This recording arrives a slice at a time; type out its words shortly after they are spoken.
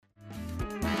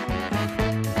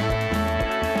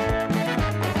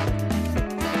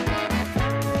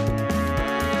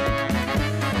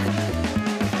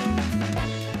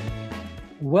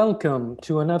Welcome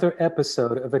to another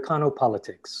episode of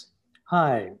Econopolitics.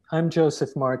 Hi, I'm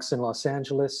Joseph Marks in Los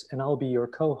Angeles, and I'll be your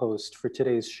co-host for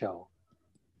today's show.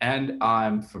 And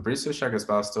I'm Fabrizio Chagas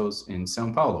Bastos in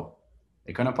Sao Paulo.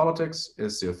 Econopolitics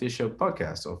is the official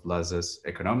podcast of LASA's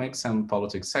Economics and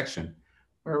Politics section,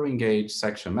 where we engage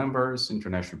section members,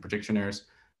 international practitioners,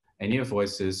 and new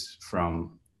voices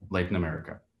from Latin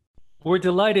America. We're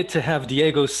delighted to have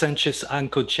Diego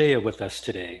Sanchez-Ancochea with us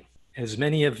today. As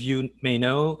many of you may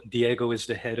know, Diego is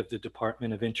the head of the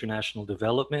Department of International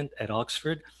Development at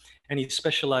Oxford, and he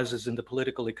specializes in the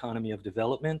political economy of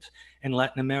development and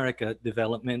Latin America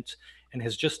development, and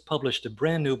has just published a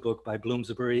brand new book by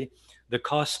Bloomsbury, The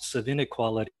Costs of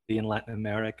Inequality in Latin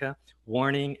America,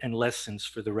 Warning and Lessons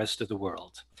for the Rest of the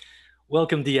World.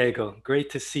 Welcome, Diego. Great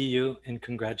to see you, and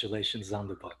congratulations on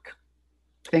the book.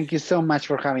 Thank you so much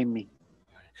for having me.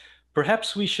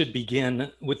 Perhaps we should begin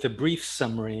with a brief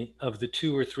summary of the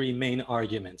two or three main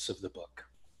arguments of the book.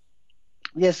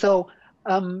 Yeah, so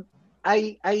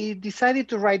I decided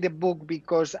to write the book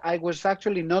because I was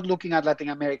actually not looking at Latin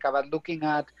America, but looking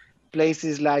at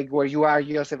places like where you are,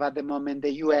 Joseph, at the moment,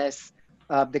 the US,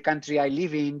 the country I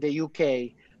live in, the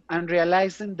UK, and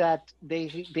realizing that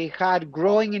they had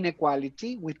growing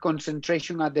inequality with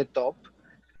concentration at the top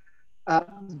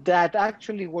that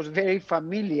actually was very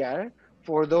familiar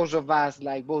for those of us,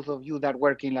 like both of you, that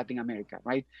work in Latin America,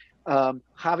 right?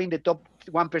 Having the top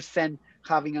 1%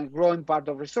 having a growing part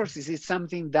of resources is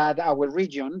something that our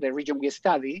region, the region we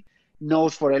study,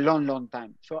 knows for a long, long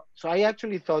time. So I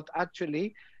actually thought,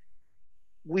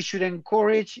 we should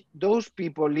encourage those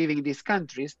people living in these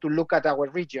countries to look at our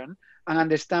region and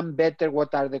understand better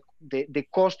what are the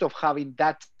cost of having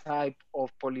that type of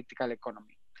political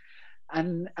economy.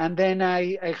 And then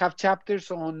I have chapters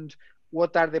on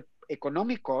what are the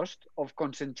economic cost of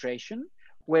concentration,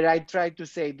 where I try to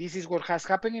say this is what has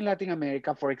happened in Latin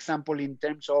America, for example, in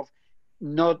terms of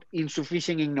not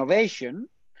insufficient innovation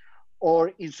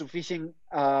or insufficient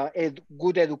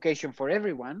good education for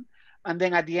everyone. And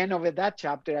then at the end of that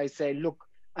chapter, I say, look,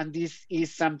 and this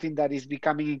is something that is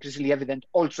becoming increasingly evident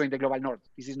also in the global north.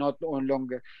 This is not no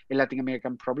longer a Latin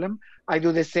American problem. I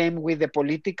do the same with the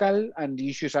political and the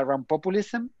issues around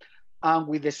populism, and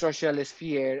with the social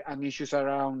sphere and issues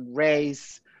around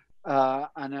race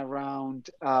and around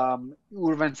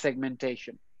urban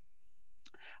segmentation.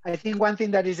 I think one thing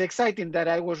that is exciting that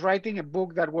I was writing a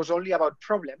book that was only about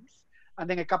problems, and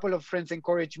then a couple of friends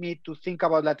encouraged me to think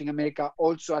about Latin America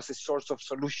also as a source of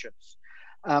solutions.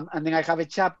 And then I have a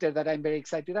chapter that I'm very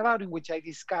excited about in which I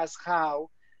discuss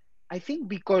how I think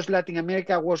because Latin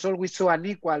America was always so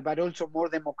unequal, but also more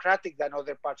democratic than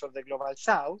other parts of the global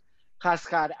south, has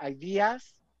had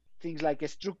ideas, things like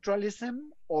structuralism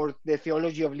or the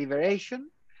theology of liberation,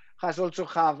 has also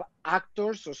have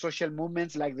actors or social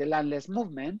movements like the landless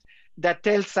movement that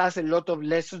tells us a lot of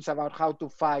lessons about how to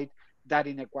fight that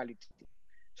inequality.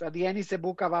 So at the end, it's a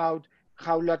book about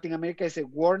how Latin America is a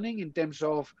warning in terms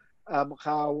of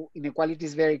how inequality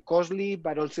is very costly,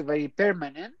 but also very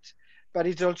permanent. But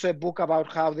it's also a book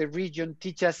about how the region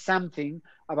teaches something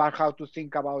about how to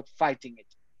think about fighting it.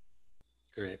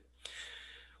 Great.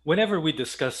 Whenever we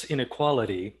discuss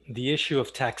inequality, the issue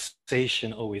of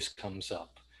taxation always comes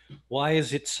up. Why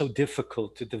is it so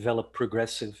difficult to develop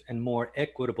progressive and more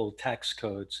equitable tax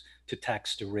codes to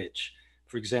tax the rich?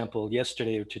 For example,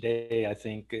 yesterday or today, I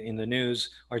think in the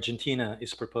news, Argentina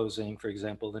is proposing, for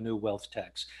example, the new wealth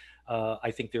tax.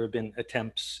 I think there have been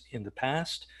attempts in the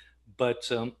past, but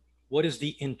what is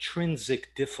the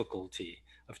intrinsic difficulty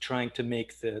of trying to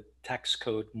make the tax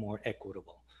code more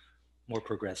equitable, more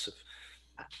progressive?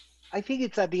 I think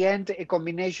it's at the end a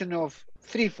combination of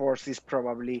three forces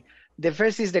probably. The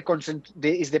first is the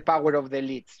power of the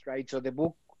elites, right? So the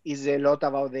book is a lot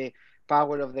about the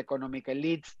power of the economic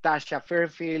elites. Tasha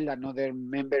Fairfield, another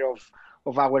member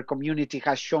of our community,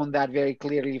 has shown that very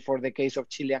clearly for the case of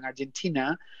Chile and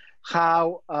Argentina,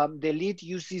 how the elite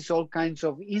uses all kinds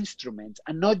of instruments,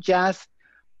 and not just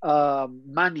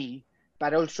money,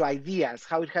 but also ideas,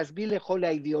 how it has built a whole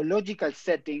ideological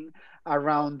setting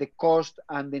around the cost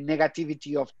and the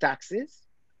negativity of taxes.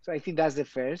 So I think that's the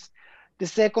first. The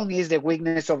second is the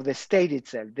weakness of the state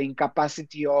itself, the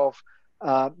incapacity of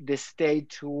the state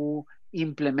to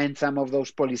implement some of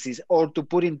those policies or to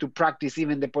put into practice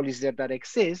even the policies that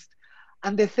exist.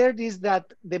 And the third is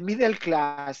that the middle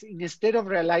class, instead of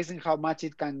realizing how much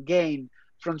it can gain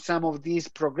from some of these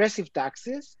progressive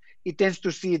taxes, it tends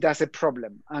to see it as a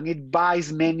problem. And it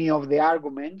buys many of the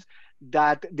arguments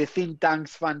that the think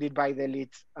tanks funded by the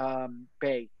elites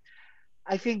pay.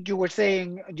 I think you were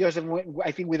saying, Joseph,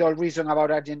 I think with all reason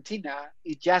about Argentina,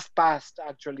 it just passed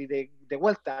actually the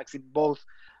wealth tax in both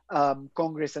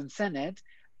Congress and Senate.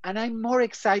 And I'm more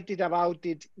excited about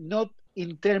it, not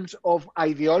in terms of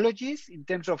ideologies, in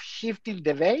terms of shifting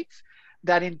debates,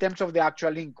 than in terms of the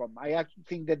actual income. I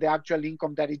think that the actual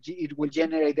income that it will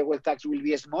generate, the wealth tax, will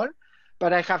be small,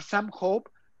 but I have some hope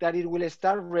that it will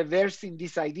start reversing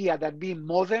this idea that being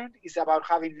modern is about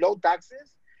having low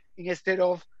taxes, instead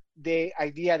of the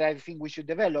idea that I think we should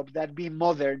develop, that being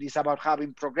modern is about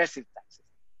having progressive taxes.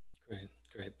 Great,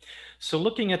 great. So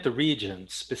looking at the region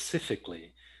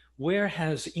specifically, where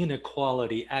has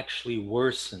inequality actually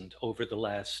worsened over the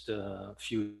last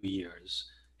few years,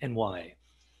 and why?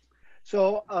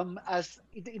 So as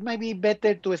it might be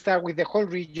better to start with the whole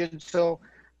region. So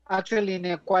actually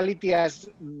inequality, as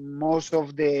most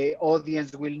of the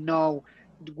audience will know,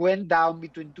 went down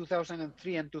between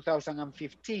 2003 and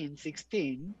 2015,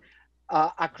 16,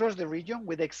 across the region,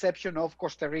 with the exception of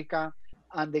Costa Rica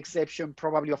and the exception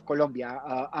probably of Colombia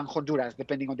and Honduras,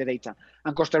 depending on the data.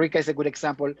 And Costa Rica is a good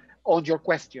example on your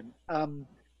question.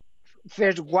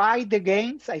 First, why the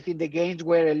gains? I think the gains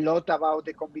were a lot about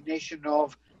the combination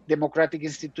of democratic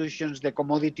institutions, the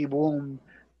commodity boom,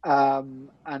 and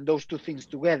those two things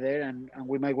together, and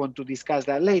we might want to discuss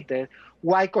that later.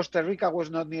 Why Costa Rica was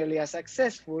not nearly as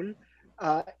successful,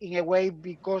 in a way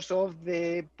because of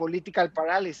the political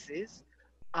paralysis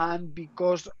and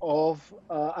because of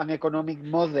an economic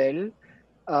model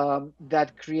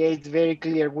that creates very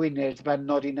clear winners but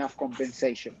not enough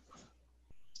compensation.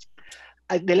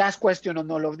 The last question on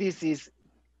all of this is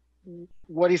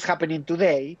what is happening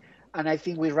today? And I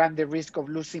think we run the risk of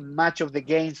losing much of the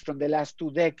gains from the last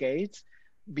 2 decades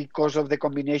because of the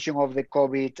combination of the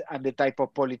COVID and the type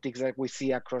of politics that we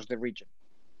see across the region.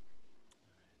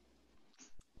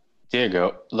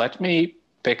 Diego, let me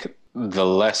pick the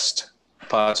last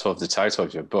part of the title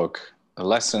of your book,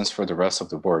 Lessons for the Rest of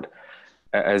the World.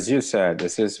 As you said,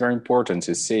 this is very important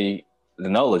to see the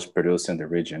knowledge produced in the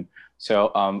region.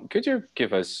 So could you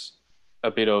give us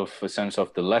a bit of a sense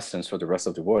of the lessons for the rest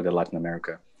of the world that Latin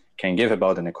America can give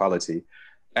about inequality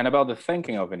and about the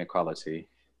thinking of inequality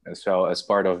as well as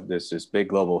part of this big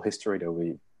global history that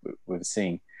we've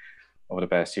seen over the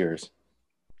past years?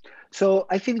 So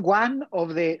I think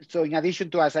so in addition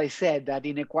to, as I said, that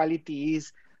inequality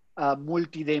is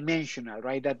multidimensional,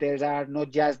 right? That there are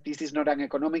not just, this is not an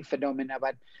economic phenomena,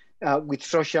 but with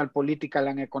social, political,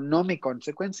 and economic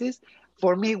consequences.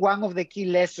 For me, one of the key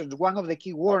lessons, one of the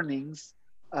key warnings,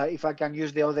 if I can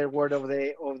use the other word of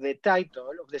the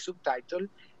title, of the subtitle,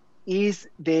 is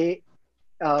the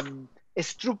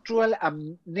structural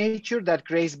nature that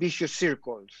creates vicious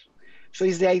circles. So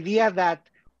it's the idea that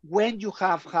when you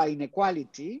have high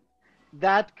inequality,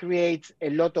 that creates a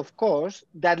lot of costs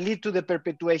that lead to the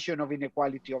perpetuation of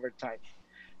inequality over time.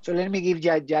 So let me give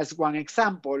you just one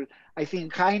example. I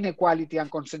think high inequality and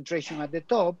concentration at the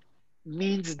top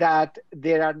means that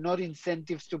there are not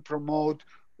incentives to promote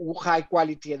high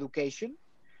quality education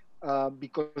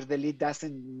because the elite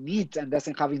doesn't need and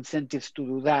doesn't have incentives to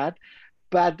do that.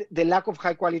 But the lack of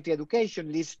high quality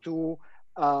education leads to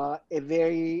a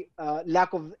very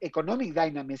lack of economic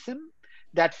dynamism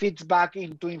that feeds back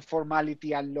into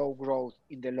informality and low growth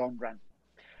in the long run.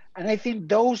 And I think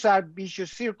those are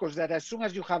vicious circles that, as soon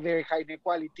as you have very high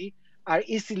inequality, are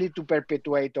easily to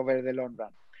perpetuate over the long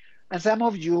run. And some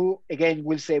of you, again,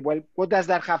 will say, well, what does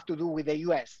that have to do with the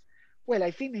US? Well,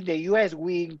 I think in the US,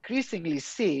 we increasingly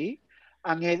see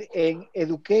an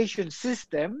education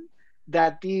system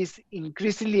that is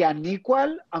increasingly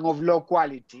unequal and of low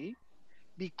quality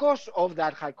because of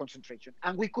that high concentration.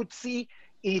 And we could see,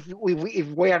 if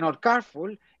we are not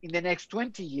careful, in the next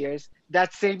 20 years,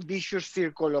 that same vicious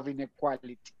circle of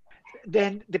inequality.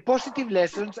 Then the positive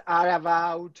lessons are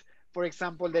about, for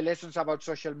example, the lessons about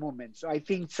social movements. So I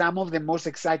think some of the most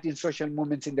exciting social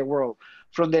movements in the world,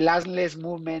 from the landless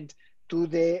movement to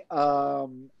the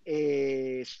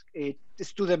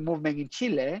student movement in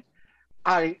Chile,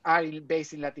 are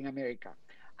based in Latin America.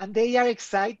 And they are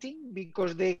exciting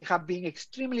because they have been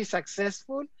extremely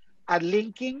successful at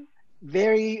linking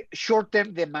very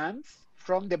short-term demands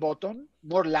from the bottom,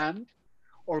 more land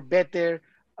or better,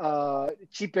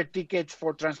 cheaper tickets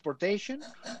for transportation,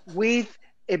 with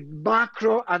a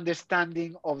macro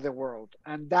understanding of the world.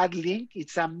 And that link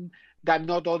is some that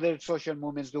not other social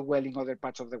movements do well in other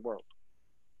parts of the world.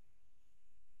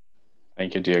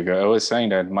 Thank you, Diego. I was saying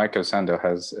that Michael Sando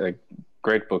has a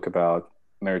great book about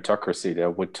meritocracy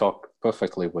that would talk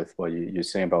perfectly with what you're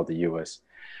saying about the US.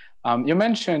 You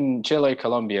mentioned Chile,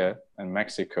 Colombia, and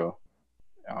Mexico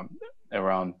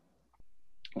around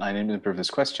in the previous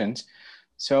questions.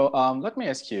 So let me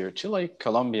ask you, Chile,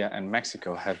 Colombia, and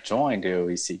Mexico have joined the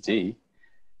OECD.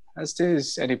 Has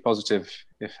this any positive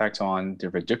effect on the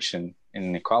reduction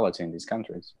inequality in these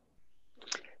countries.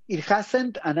 It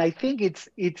hasn't, and I think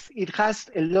it has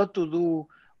a lot to do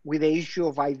with the issue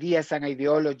of ideas and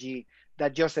ideology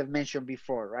that Joseph mentioned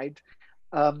before, right?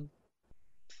 Um,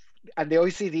 and the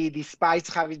OECD, despite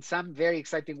having some very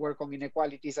exciting work on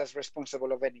inequalities, as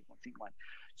responsible of anything one.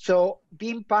 So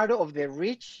being part of the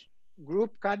rich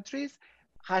group countries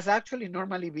has actually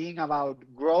normally been about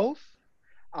growth,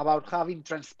 about having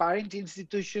transparent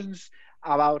institutions,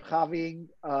 about having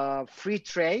free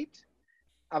trade,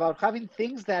 about having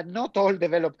things that not all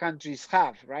developed countries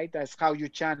have, right? As how Yu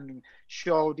Chan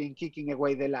showed in Kicking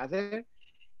Away the Ladder.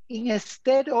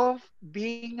 Instead of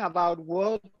being about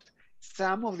what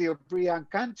some of the European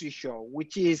countries show,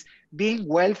 which is being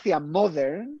wealthy and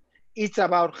modern, it's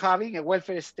about having a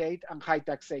welfare state and high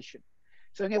taxation.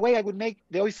 So in a way, I would make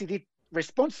the OECD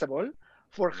responsible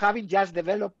for having just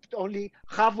developed only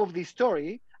half of the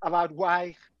story about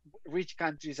why rich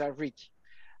countries are rich.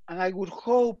 And I would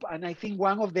hope, and I think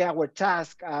one of our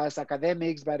tasks as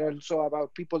academics, but also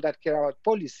about people that care about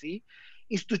policy,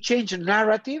 is to change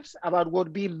narratives about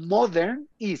what being modern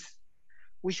is.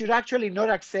 We should actually not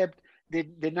accept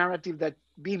the narrative that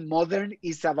being modern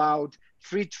is about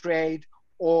free trade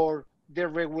or the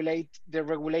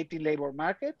regulating labor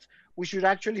markets. We should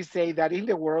actually say that in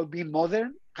the world, being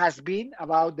modern has been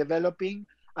about developing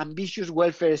ambitious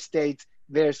welfare states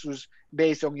versus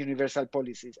based on universal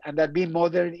policies. And that being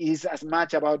modern is as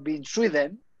much about being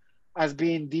Sweden as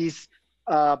being this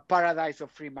paradise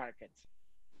of free markets.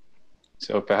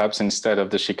 So perhaps instead of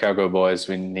the Chicago boys,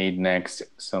 we need next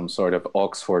some sort of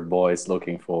Oxford boys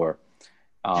looking for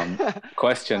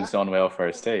questions on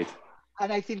welfare state.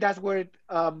 And I think that's where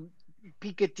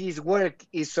Piketty's work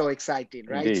is so exciting,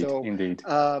 right? Indeed, so indeed.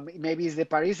 Maybe it's the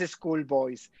Paris school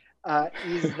boys,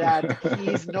 is that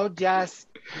he's not just,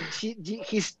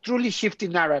 he's truly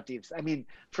shifting narratives. I mean,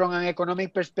 from an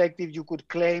economic perspective, you could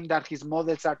claim that his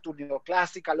models are too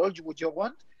neoclassical, all what you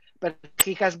want, but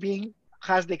he has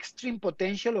the extreme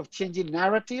potential of changing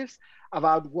narratives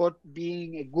about what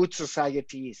being a good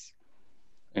society is.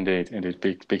 Indeed.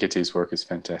 Piketty's work is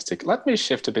fantastic. Let me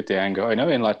shift a bit the angle. I know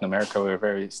in Latin America, we're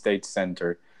very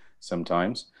state-centered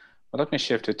sometimes, but let me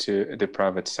shift it to the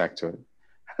private sector.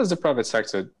 Has the private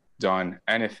sector done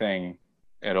anything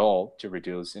at all to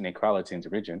reduce inequality in the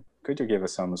region? Could you give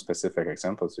us some specific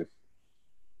examples?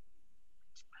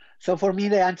 So for me,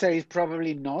 the answer is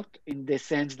probably not, in the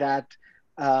sense that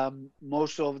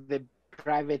most of the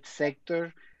private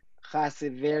sector has a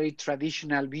very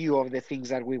traditional view of the things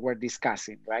that we were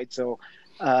discussing, right? So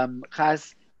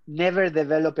has never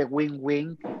developed a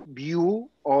win-win view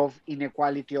of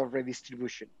inequality or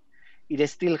redistribution. It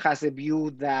still has a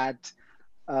view that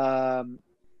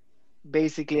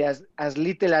basically as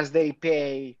little as they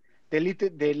pay,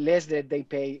 the less that they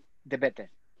pay, the better.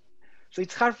 So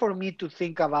it's hard for me to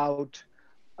think about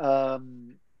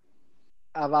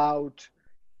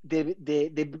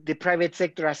the private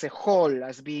sector as a whole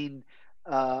as being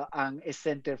a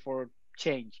center for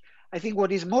change. I think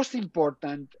what is most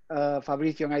important,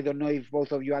 Fabrizio, and I don't know if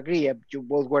both of you agree, you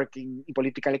both work in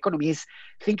political economy, is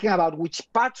thinking about which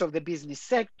parts of the business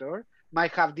sector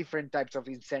might have different types of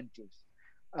incentives.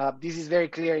 This is very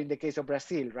clear in the case of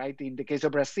Brazil, right? In the case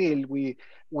of Brazil,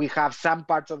 we have some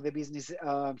parts of the business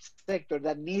sector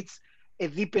that needs a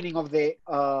deepening of the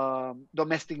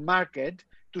domestic market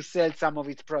to sell some of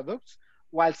its products,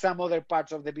 while some other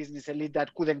parts of the business elite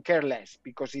that couldn't care less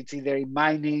because it's either in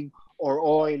mining or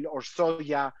oil or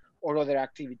soya or other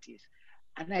activities.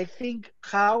 And I think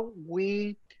how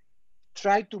we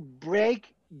try to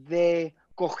break the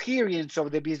coherence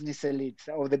of the business elites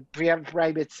or the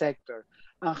private sector,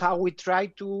 and how we try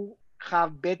to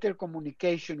have better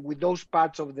communication with those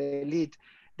parts of the elite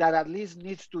that at least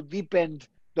needs to deepen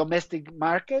domestic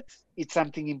markets, it's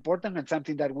something important and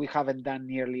something that we haven't done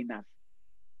nearly enough.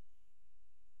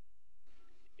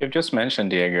 You've just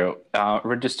mentioned, Diego,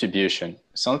 redistribution,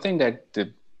 something that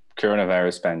the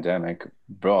coronavirus pandemic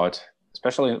brought,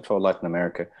 especially for Latin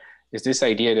America, is this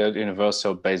idea that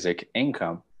universal basic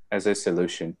income as a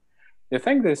solution. Do you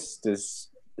think this is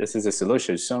a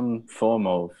solution, some form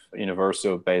of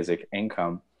universal basic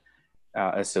income,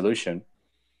 a solution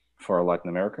for Latin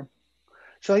America?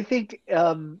 So I think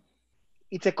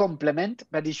it's a complement,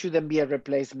 but it shouldn't be a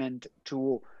replacement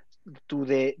to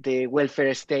the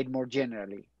welfare state more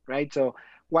generally, right? So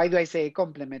why do I say a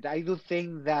complement? I do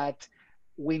think that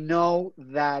we know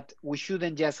that we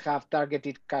shouldn't just have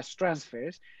targeted cash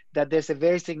transfers, that there's a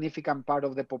very significant part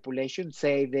of the population,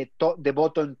 say the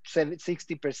bottom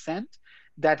 60%,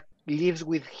 that lives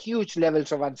with huge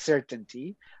levels of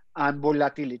uncertainty and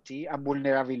volatility and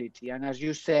vulnerability. And as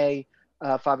you say,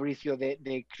 Fabricio,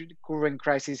 the current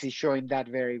crisis is showing that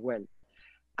very well.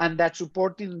 And that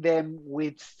supporting them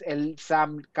with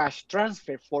some cash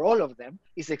transfer for all of them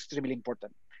is extremely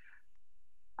important.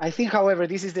 I think, however,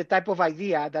 this is the type of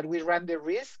idea that we run the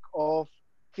risk of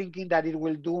thinking that it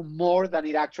will do more than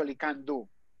it actually can do.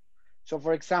 So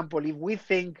for example, if we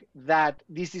think that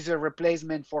this is a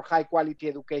replacement for high quality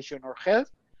education or health,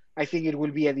 I think it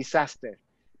will be a disaster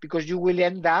because you will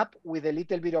end up with a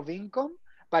little bit of income,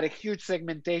 but a huge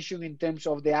segmentation in terms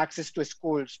of the access to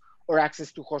schools or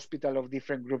access to hospital of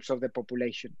different groups of the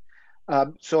population.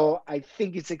 So I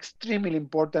think it's extremely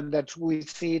important that we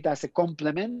see it as a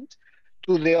complement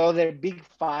to the other big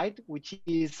fight, which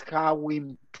is how we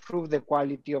improve the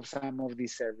quality of some of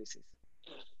these services.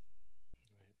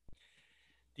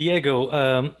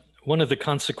 Diego, one of the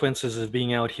consequences of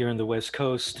being out here in the West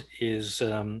Coast is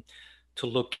to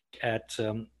look at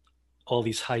all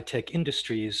these high-tech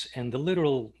industries and the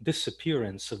literal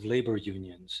disappearance of labor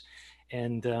unions.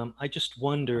 And I just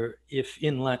wonder if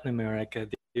in Latin America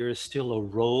there is still a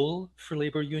role for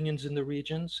labor unions in the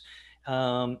regions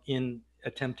in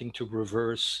attempting to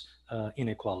reverse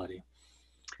inequality.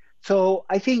 So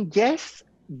I think yes,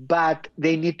 but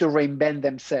they need to reinvent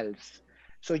themselves.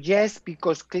 So yes,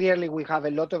 because clearly we have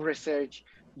a lot of research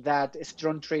that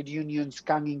strong trade unions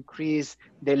can increase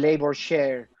the labor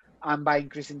share, and by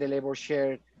increasing the labor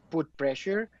share, put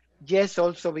pressure. Yes,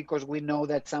 also because we know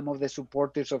that some of the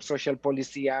supporters of social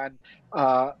policy and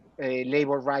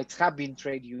labor rights have been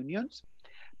trade unions.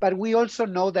 But we also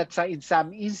know that in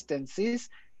some instances,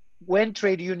 when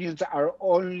trade unions are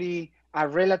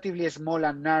relatively small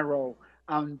and narrow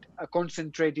and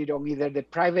concentrated on either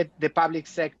the public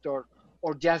sector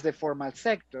or just the formal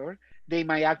sector, they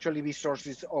might actually be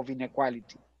sources of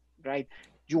inequality, right?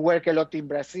 You work a lot in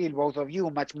Brazil, both of you,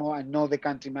 much more, and know the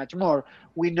country much more.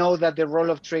 We know that the role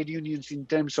of trade unions in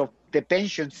terms of the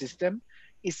pension system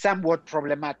is somewhat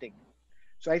problematic.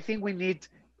 So I think we need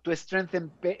to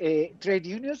strengthen trade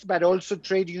unions, but also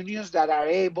trade unions that are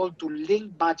able to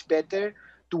link much better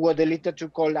to what the literature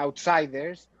call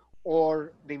outsiders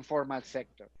or the informal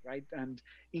sector, right? And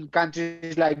in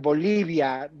countries like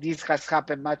Bolivia, this has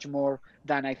happened much more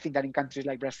than I think that in countries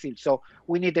like Brazil. So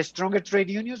we need a stronger trade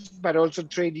unions, but also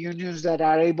trade unions that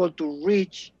are able to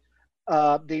reach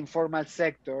the informal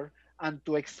sector and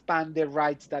to expand the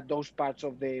rights that those parts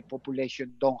of the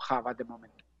population don't have at the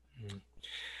moment. Mm.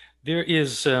 There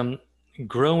is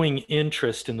growing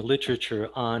interest in the literature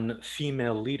on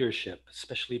female leadership,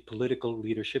 especially political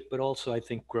leadership, but also I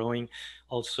think growing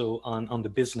also on the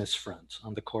business front,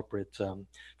 on the corporate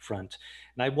front.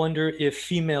 And I wonder if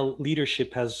female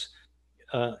leadership has,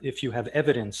 if you have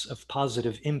evidence of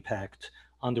positive impact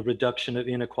on the reduction of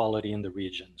inequality in the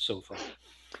region so far.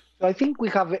 So I think we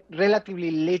have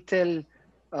relatively little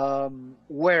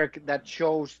work that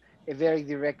shows a very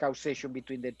direct causation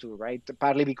between the two, right?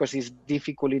 Partly because it's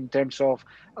difficult in terms of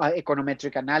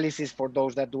econometric analysis for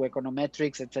those that do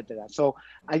econometrics, etc. So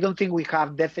I don't think we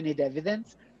have definite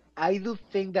evidence. I do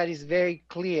think that it's very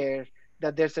clear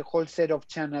that there's a whole set of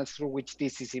channels through which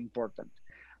this is important.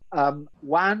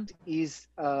 One is,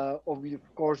 of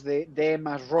course, them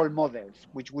as role models,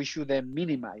 which we shouldn't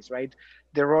minimize, right?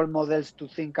 The role models to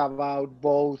think about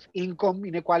both income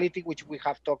inequality, which we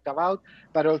have talked about,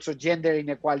 but also gender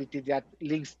inequality that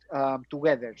links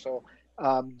together. So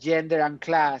gender and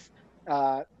class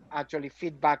actually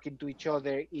feed back into each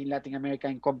other in Latin America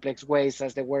in complex ways,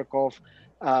 as the work of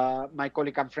my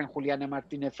colleague and friend Juliana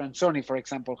Martinez Franzoni, for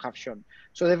example, have shown.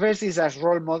 So the first is as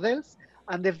role models.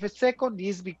 And the second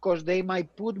is because they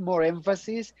might put more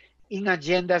emphasis in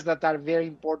agendas that are very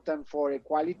important for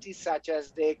equality, such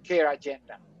as the care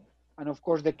agenda. And of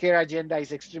course, the care agenda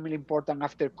is extremely important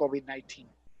after COVID-19.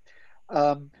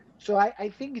 So I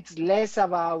think it's less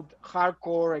about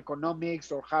hardcore economics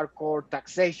or hardcore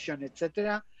taxation,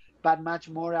 etc., but much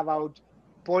more about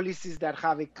policies that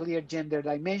have a clear gender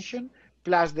dimension,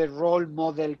 plus the role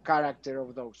model character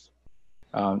of those.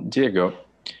 Diego,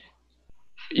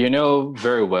 you know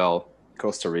very well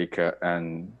Costa Rica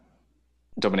and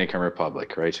Dominican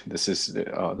Republic, right? This is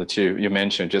the two you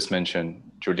just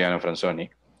mentioned Juliana Franzoni.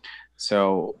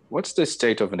 So what's the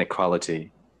state of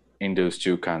inequality in those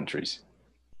two countries?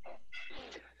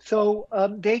 So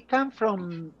they come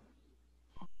from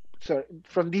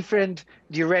different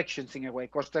directions in a way.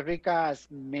 Costa Rica, as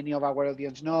many of our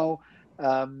audience know,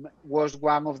 was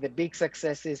one of the big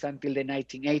successes until the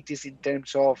 1980s in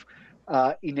terms of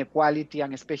inequality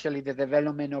and especially the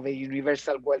development of a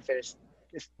universal welfare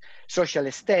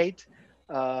social state,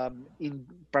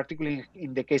 particularly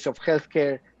in the case of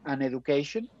healthcare and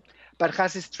education. but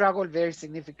has struggled very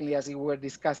significantly, as we were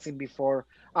discussing before,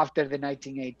 after the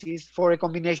 1980s, for a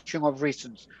combination of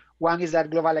reasons. One is that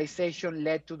globalization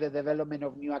led to the development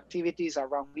of new activities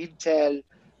around Intel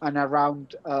and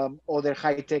around other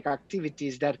high-tech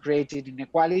activities that created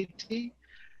inequality.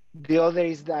 The other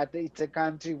is that it's a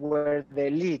country where the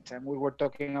elite, and we were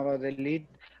talking about the elite,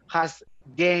 has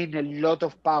gained a lot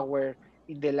of power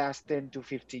in the last 10 to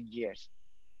 15 years.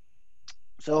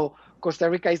 So Costa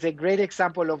Rica is a great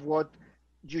example of what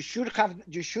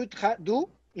do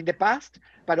in the past,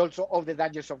 but also of the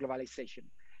dangers of globalization.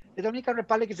 The Dominican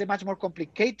Republic is a much more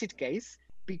complicated case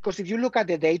because if you look at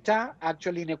the data,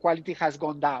 actually inequality has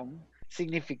gone down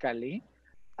significantly,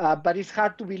 but it's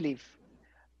hard to believe.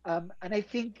 And I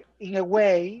think in a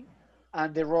way,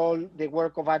 and the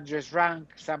work of Andres Rank,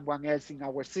 someone else in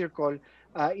our circle,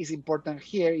 is important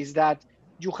here, is that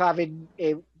you have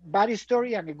a bad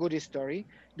story and a good story.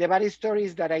 The bad story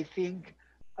is that I think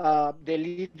the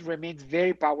elite remains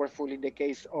very powerful in the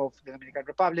case of the Dominican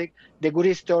Republic. The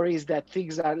good story is that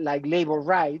things like labor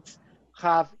rights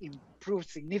have improved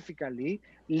significantly,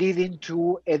 leading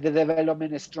to the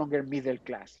development of a stronger middle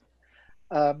class.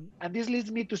 And this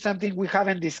leads me to something we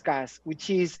haven't discussed,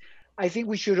 which is I think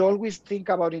we should always think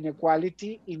about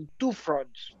inequality in two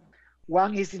fronts.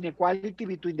 One is inequality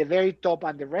between the very top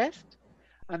and the rest,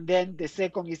 and then the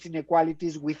second is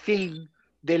inequalities within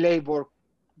the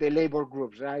labor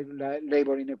groups, right?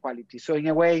 Labor inequality. So in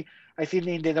a way, I think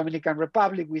in the Dominican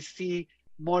Republic we see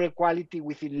more equality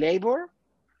within labor,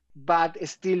 but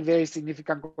still very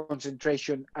significant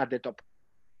concentration at the top.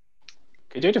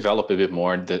 Could you develop a bit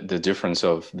more the difference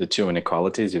of the two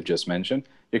inequalities you've just mentioned?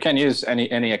 You can use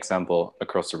any example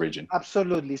across the region.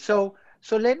 Absolutely. So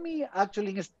let me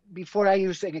actually, before I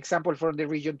use an example from the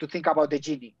region, to think about the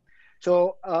Gini.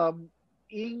 So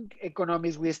in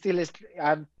economics, we still,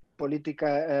 and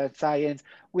political science,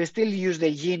 we still use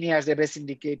the Gini as the best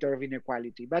indicator of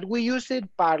inequality. But we use it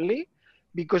partly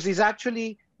because it's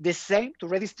actually the same to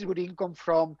redistribute income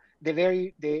from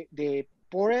the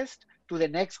poorest to the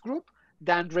next group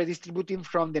than redistributing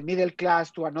from the middle class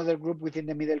to another group within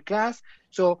the middle class.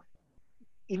 So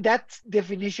in that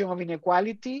definition of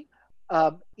inequality,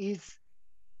 is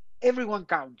everyone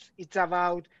counts. It's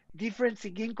about difference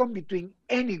in income between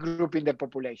any group in the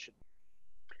population.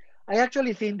 I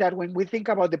actually think that when we think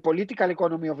about the political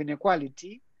economy of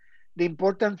inequality, the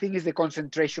important thing is the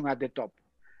concentration at the top.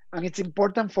 And it's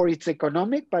important for its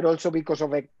economic, but also because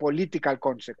of political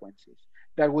consequences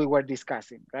that we were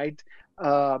discussing, right?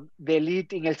 The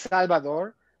elite in El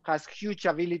Salvador has huge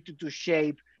ability to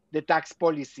shape the tax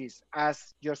policies,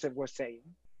 as Joseph was saying.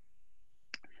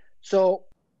 So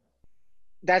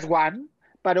that's one.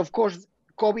 But of course,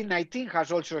 COVID-19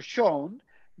 has also shown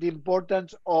the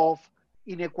importance of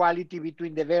inequality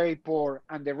between the very poor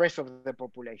and the rest of the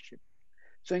population.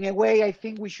 So in a way, I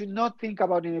think we should not think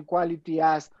about inequality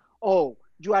as, oh,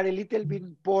 you are a little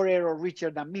bit poorer or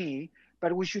richer than me,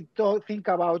 but we should think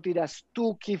about it as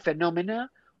two key phenomena.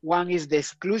 One is the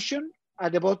exclusion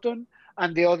at the bottom,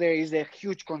 and the other is the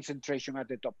huge concentration at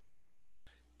the top.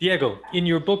 Diego, in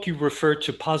your book, you refer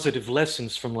to positive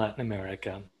lessons from Latin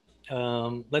America.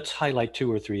 Let's highlight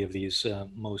two or three of these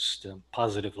most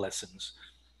positive lessons.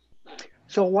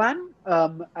 So one,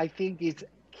 I think it's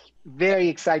very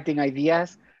exciting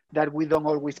ideas that we don't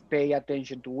always pay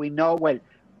attention to. We know, well,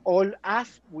 all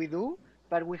us, we do,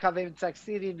 but we haven't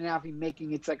succeeded enough in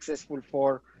making it successful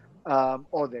for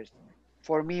others.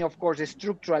 For me, of course,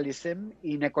 structuralism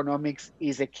in economics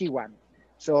is a key one.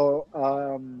 So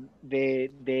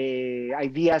the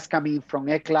ideas coming from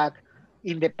ECLAC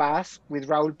in the past with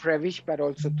Raúl Prebisch, but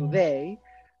also today,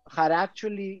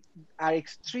 are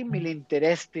extremely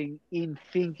interesting in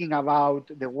thinking about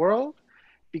the world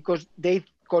because they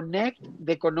connect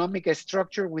the economic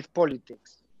structure with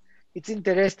politics. It's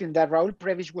interesting that Raúl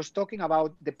Prebisch was talking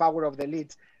about the power of the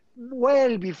elites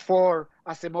well before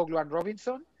Acemoglu and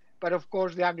Robinson, but of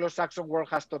course the Anglo-Saxon world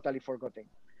has totally forgotten.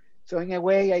 So in a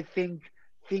way, I think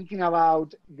thinking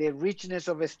about the richness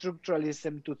of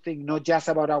structuralism to think not just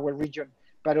about our region,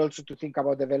 but also to think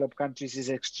about developed countries is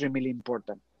extremely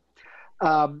important.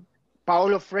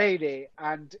 Paulo Freire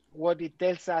and what it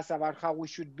tells us about how we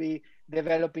should be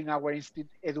developing our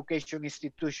education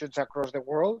institutions across the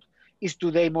world is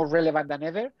today more relevant than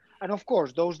ever. And of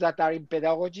course, those that are in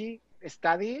pedagogy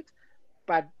study it,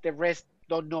 but the rest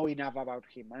don't know enough about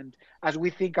him. And as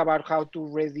we think about how to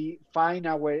redefine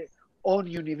our own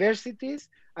universities,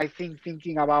 I think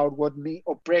thinking about what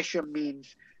oppression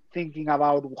means, thinking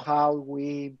about how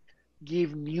we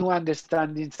give new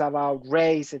understandings about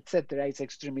race, etc., is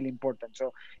extremely important.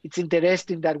 So it's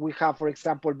interesting that we have, for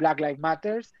example, Black Lives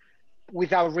Matters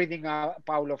without reading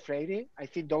Paulo Freire. I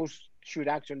think those should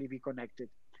actually be connected.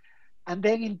 And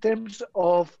then in terms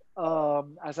of,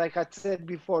 as I had said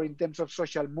before, in terms of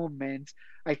social movements,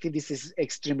 I think this is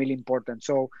extremely important.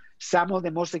 So some of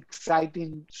the most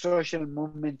exciting social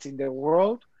movements in the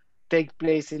world take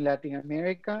place in Latin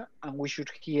America, and we should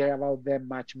hear about them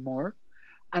much more.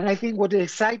 And I think what is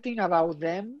exciting about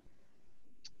them,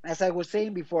 as I was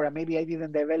saying before, and maybe I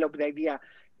didn't develop the idea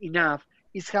enough,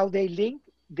 is how they link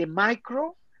the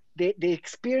micro, the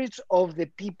experience of the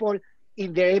people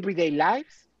in their everyday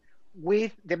lives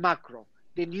with the macro,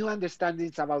 the new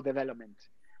understandings about development,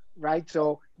 right?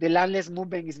 So the landless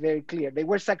movement is very clear. They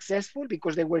were successful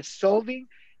because they were solving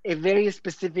a very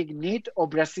specific need of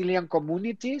Brazilian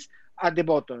communities at the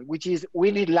bottom, which is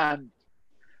we need land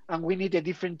and we need a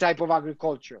different type of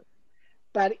agriculture.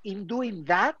 But in doing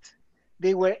that,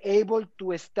 they were able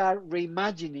to start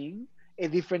reimagining a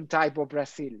different type of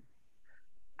Brazil.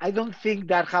 I don't think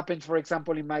that happens, for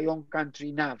example, in my own country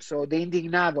enough. So the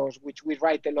indignados, which we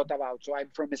write a lot about, so I'm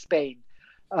from Spain,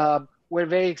 were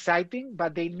very exciting,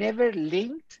 but they never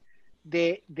linked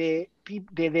the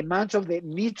demands of the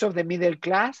needs of the middle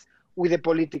class with a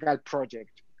political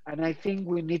project. And I think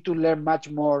we need to learn much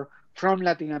more from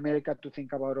Latin America to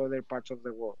think about other parts of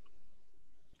the world.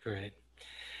 Great.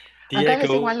 And can I say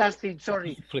Diego, one last thing?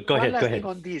 Sorry. go One ahead. last thing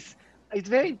on this. It's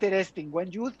very interesting.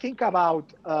 When you think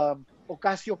about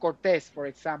Ocasio-Cortez, for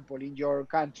example, in your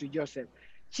country, Joseph,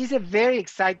 she's a very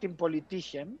exciting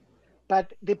politician,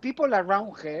 but the people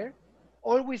around her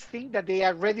always think that they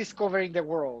are rediscovering the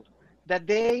world, that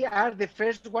they are the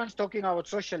first ones talking about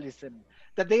socialism,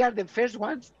 that they are the first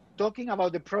ones talking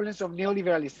about the problems of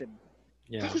neoliberalism.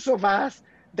 Yeah. Those of us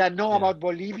that know Yeah. about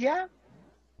Bolivia,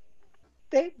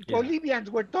 the Yeah.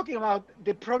 Bolivians were talking about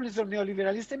the problems of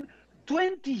neoliberalism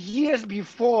 20 years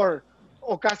before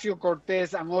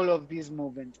Ocasio-Cortez and all of these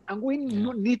movements. And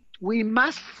we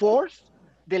must force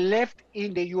the left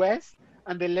in the US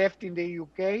and the left in the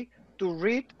UK to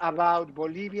read about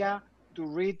Bolivia, to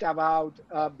read about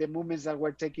the movements that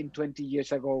were taken 20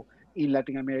 years ago in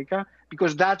Latin America,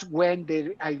 because that's when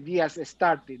the ideas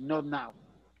started, not now.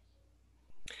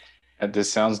 And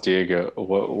this sounds, Diego,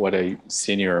 what a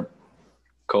senior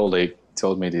colleague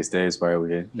told me these days while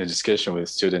we had a discussion with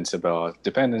students about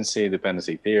dependency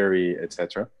theory,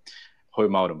 etc. Rui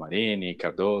Mauro Marini,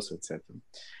 Cardoso, etc.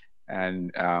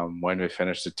 And when we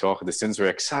finished the talk, the students were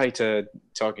excited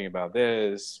talking about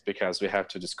this because we have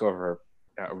to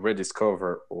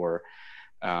rediscover or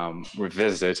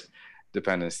revisit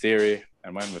dependence theory.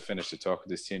 And when we finished the talk,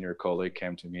 the senior colleague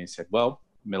came to me and said, well,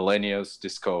 millennials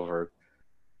discovered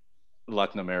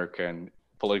Latin American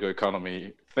political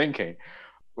economy thinking,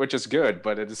 which is good,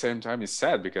 but at the same time it's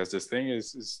sad because this thing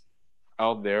is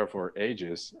out there for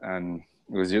ages. And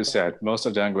as you said, most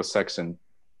of the Anglo-Saxon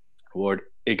were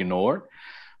ignored,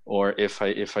 or if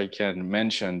I can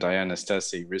mention Diana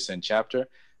Stacey recent chapter,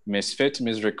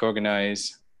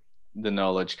 misrecognize the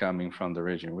knowledge coming from the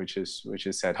region, which is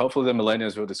sad. Hopefully the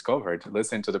millennials will discover it,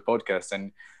 listen to the podcast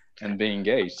and be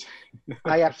engaged.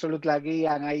 I absolutely agree,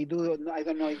 and I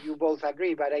don't know if you both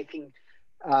agree, but I think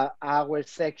our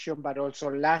section, but also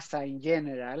LASA in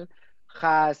general,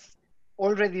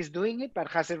 already is doing it, but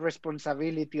has a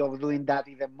responsibility of doing that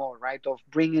even more, right? Of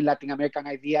bringing Latin American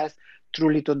ideas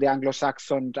truly to the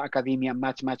Anglo-Saxon academia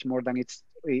much, much more than it's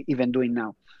even doing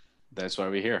now. That's why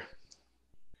we're here.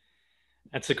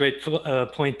 That's a great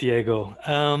point, Diego.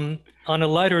 On a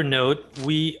lighter note,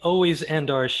 we always end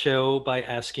our show by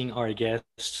asking our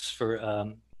guests for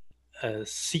a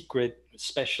secret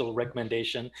special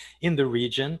recommendation in the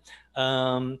region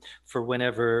for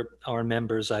whenever our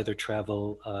members either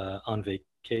travel on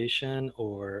vacation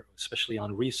or especially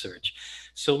on research.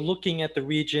 So looking at the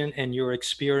region and your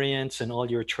experience and all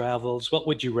your travels, what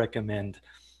would you recommend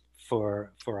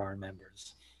for our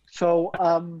members? So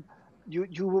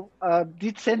you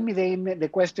did send me the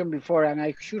question before, and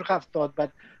I should have thought,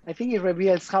 but I think it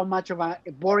reveals how much of a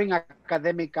boring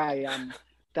academic I am,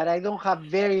 that I don't have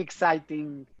very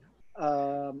exciting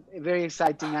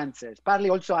answers. Partly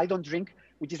also I don't drink,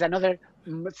 which is another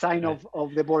sign of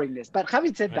the boringness. But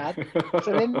having said that,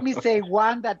 so let me say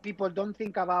one that people don't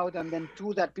think about, and then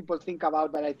two that people think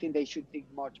about, but I think they should think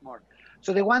much more.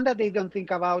 So the one that they don't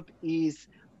think about is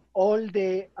all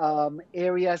the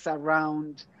areas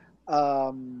around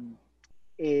all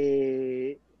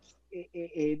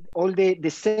the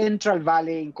Central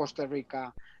Valley in Costa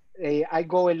Rica. I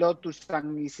go a lot to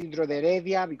San Isidro de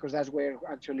Heredia because that's where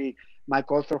actually my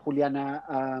co-author Juliana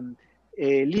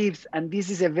lives. And this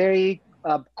is a very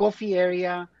coffee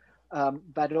area,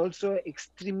 but also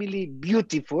extremely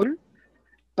beautiful.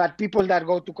 but people that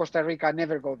go to Costa Rica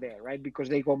never go there, right? Because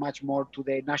they go much more to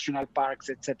the national parks,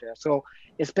 etc. So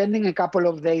spending a couple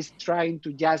of days trying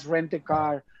to just rent a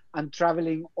car and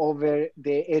traveling over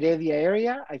the Heredia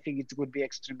area, I think it would be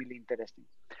extremely interesting.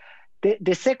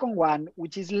 The second one,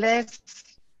 which is less,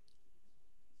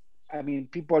 I mean,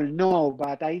 people know,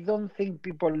 but I don't think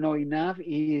people know enough,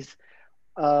 is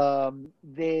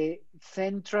the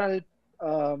central,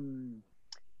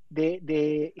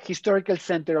 the historical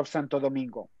center of Santo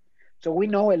Domingo. So we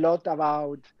know a lot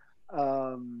about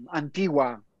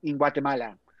Antigua in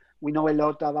Guatemala. We know a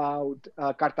lot about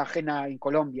Cartagena in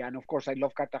Colombia. And of course, I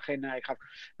love Cartagena. I have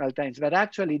several times. But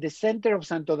actually, the center of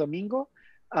Santo Domingo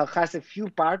has a few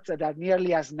parts that are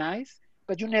nearly as nice,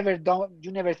 but you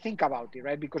never think about it,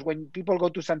 right? Because when people go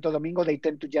to Santo Domingo, they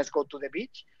tend to just go to the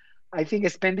beach. I think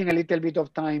spending a little bit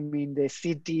of time in the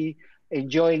city,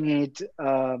 enjoying it,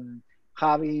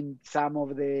 having some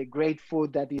of the great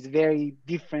food that is very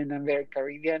different and very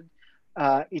Caribbean,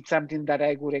 it's something that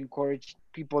I would encourage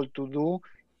people to do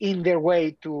in their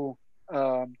way to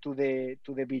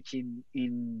the beach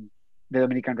in the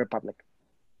Dominican Republic.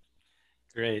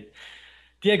 Great.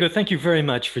 Diego, thank you very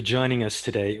much for joining us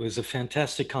today. It was a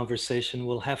fantastic conversation.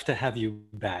 We'll have to have you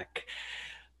back.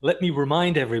 Let me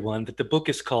remind everyone that the book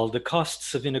is called The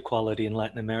Costs of Inequality in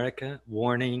Latin America,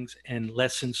 Warnings and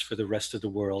Lessons for the Rest of the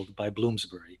World by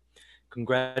Bloomsbury.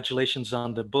 Congratulations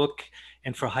on the book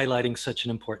and for highlighting such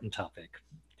an important topic,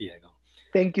 Diego.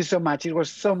 Thank you so much. It was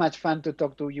so much fun to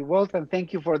talk to you both, and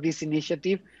thank you for this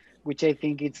initiative, which I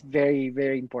think it's very,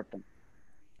 very important.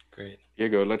 Great.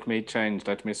 Diego, let me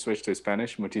switch to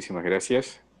Spanish. Muchísimas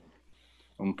gracias.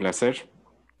 Un placer.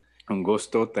 Un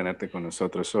gusto tenerte con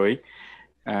nosotros hoy.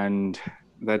 And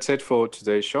that's it for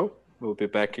today's show. We'll be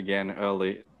back again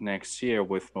early next year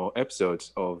with more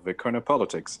episodes of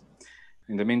Econopolitics.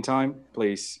 In the meantime,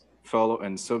 please follow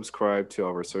and subscribe to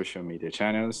our social media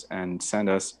channels and send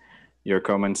us your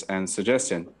comments and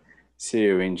suggestions. See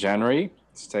you in January.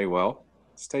 Stay well,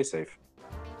 stay safe.